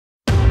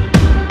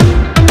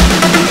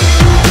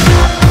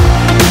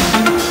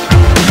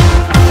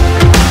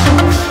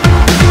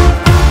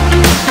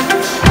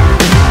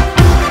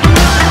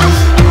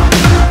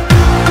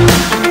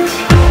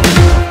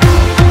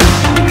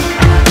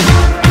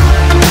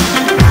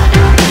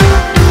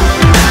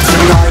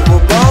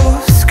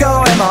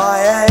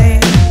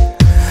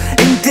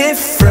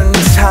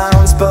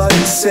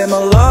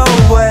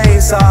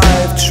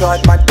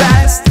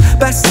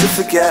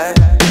forget,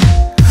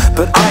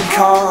 but I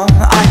can't.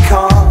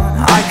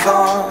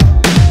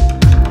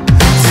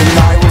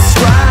 Tonight we'll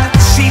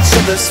scratch each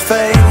other's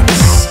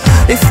face.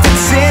 If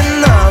it's in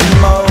the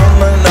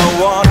moment, no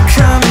one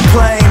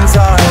complains.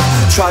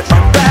 I've tried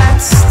my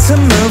best to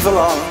move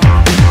along,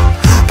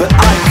 but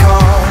I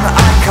can't.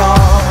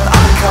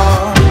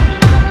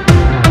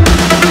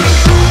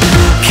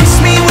 Kiss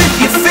me with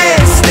your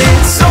fist,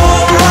 it's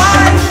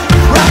alright.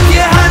 Wrap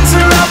your hands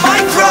around my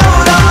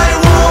throat, I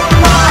won't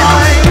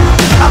mind.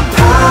 I'm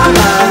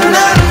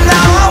permanent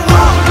now, I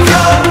won't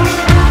go.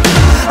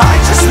 I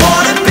just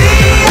wanna be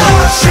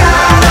your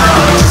shadow.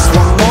 Just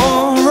one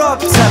more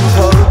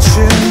up-tempo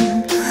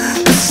tune.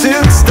 The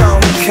suits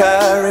don't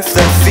care if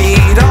their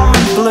feet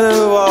aren't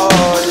blue.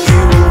 Are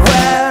you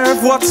aware of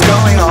what's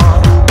going on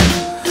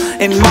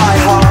in my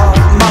heart,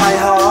 my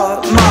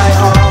heart, my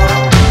heart?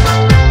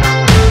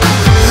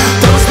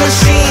 Those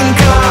machine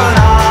gun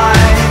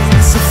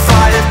eyes have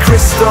fired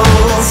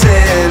crystals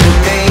into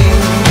me.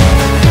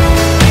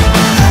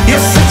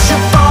 You're such a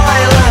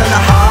violent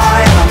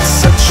high, I'm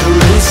such a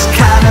loose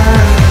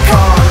cannon,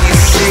 can't you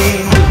see?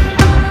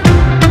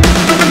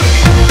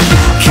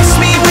 Kiss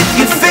me with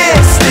your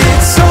fist,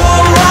 it's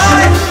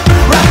alright.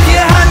 Wrap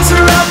your hands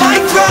around my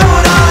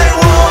throat, I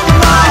won't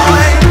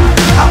mind.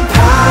 I'm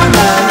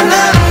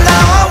permanent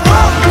now, I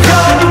won't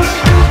go.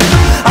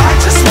 I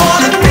just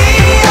wanna be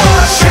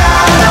your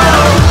shadow.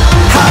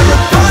 Hire a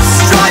bus,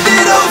 drive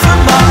it over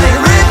my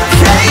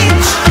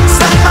ribcage.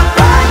 Stack my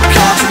bank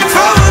cards and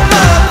throw them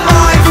at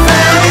my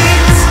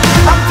face.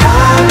 I'm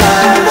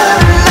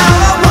permanent now,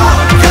 I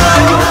won't go.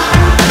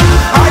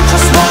 I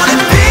just wanna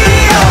be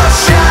your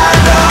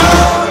shadow.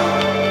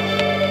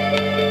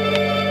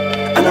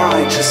 And I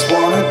just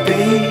wanna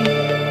be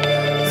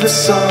the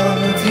sum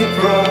of your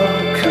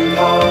broken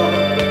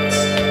parts.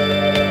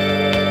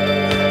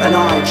 And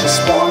I just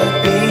wanna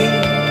be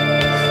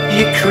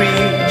your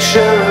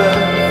creature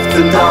of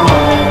the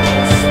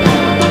night.